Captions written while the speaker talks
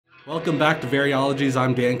Welcome back to Variologies.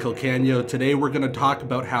 I'm Dan Calcagno. Today we're going to talk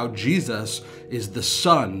about how Jesus is the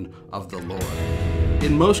Son of the Lord.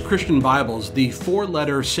 In most Christian Bibles, the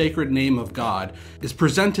four-letter sacred name of God is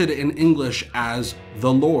presented in English as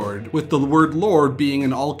the Lord, with the word Lord being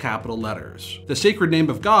in all capital letters. The sacred name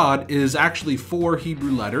of God is actually four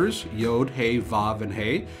Hebrew letters, Yod, He, Vav, and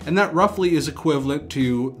He, and that roughly is equivalent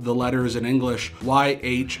to the letters in English Y,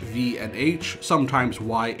 H, V, and H, sometimes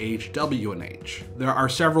Y, H, W, and H. There are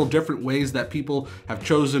several different ways that people have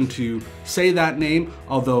chosen to say that name,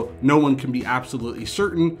 although no one can be absolutely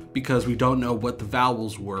certain because we don't know what the vowels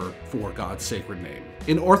were for God's sacred name.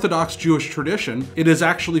 In Orthodox Jewish tradition, it is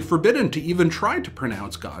actually forbidden to even try to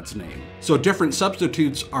pronounce God's name. So different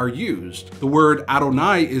substitutes are used. The word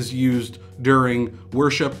Adonai is used during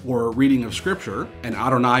worship or reading of scripture, and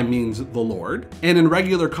Adonai means the Lord. And in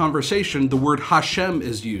regular conversation, the word Hashem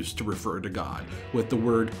is used to refer to God, with the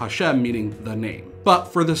word Hashem meaning the name. But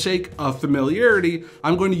for the sake of familiarity,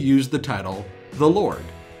 I'm going to use the title, the Lord.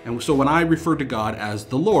 And so when I refer to God as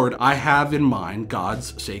the Lord, I have in mind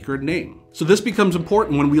God's sacred name. So this becomes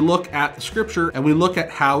important when we look at the scripture and we look at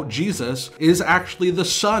how Jesus is actually the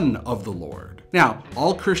Son of the Lord. Now,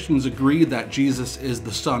 all Christians agree that Jesus is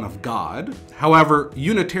the Son of God. However,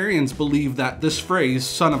 Unitarians believe that this phrase,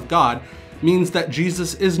 Son of God, means that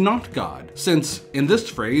Jesus is not God, since in this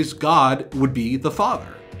phrase, God would be the Father.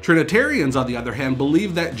 Trinitarians, on the other hand,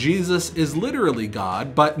 believe that Jesus is literally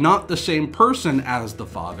God, but not the same person as the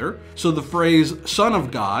Father. So the phrase Son of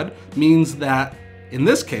God means that, in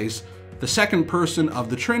this case, the second person of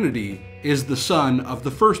the Trinity is the son of the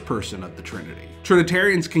first person of the Trinity.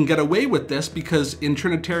 Trinitarians can get away with this because in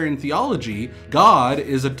Trinitarian theology, God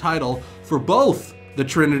is a title for both the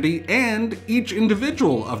Trinity and each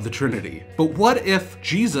individual of the Trinity. But what if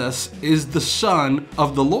Jesus is the Son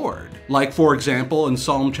of the Lord? Like, for example, in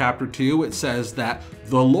Psalm chapter 2, it says that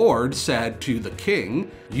the Lord said to the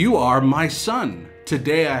king, "You are my son.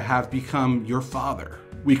 Today I have become your father."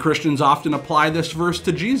 We Christians often apply this verse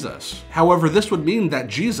to Jesus. However, this would mean that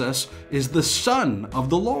Jesus is the Son of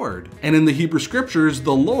the Lord. And in the Hebrew Scriptures,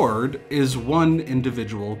 the Lord is one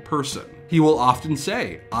individual person. He will often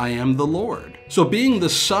say, "I am the Lord." So being the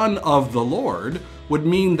Son of the Lord would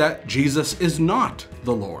mean that Jesus is not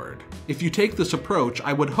the Lord. If you take this approach,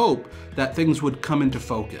 I would hope that things would come into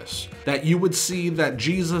focus, that you would see that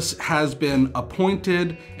Jesus has been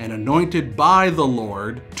appointed and anointed by the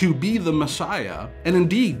Lord to be the Messiah. And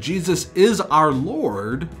indeed, Jesus is our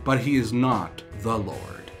Lord, but he is not the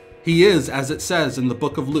Lord. He is, as it says in the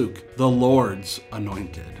book of Luke, the Lord's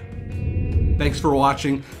anointed. Thanks for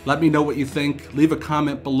watching. Let me know what you think. Leave a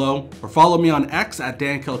comment below or follow me on X at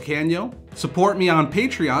Dan Calcagno. Support me on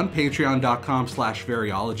Patreon,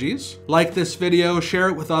 patreon.com/variologies. Like this video, share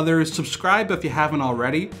it with others, subscribe if you haven't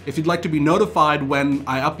already. If you'd like to be notified when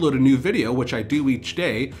I upload a new video, which I do each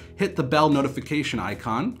day, hit the bell notification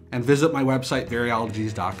icon and visit my website,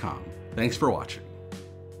 variologies.com. Thanks for watching.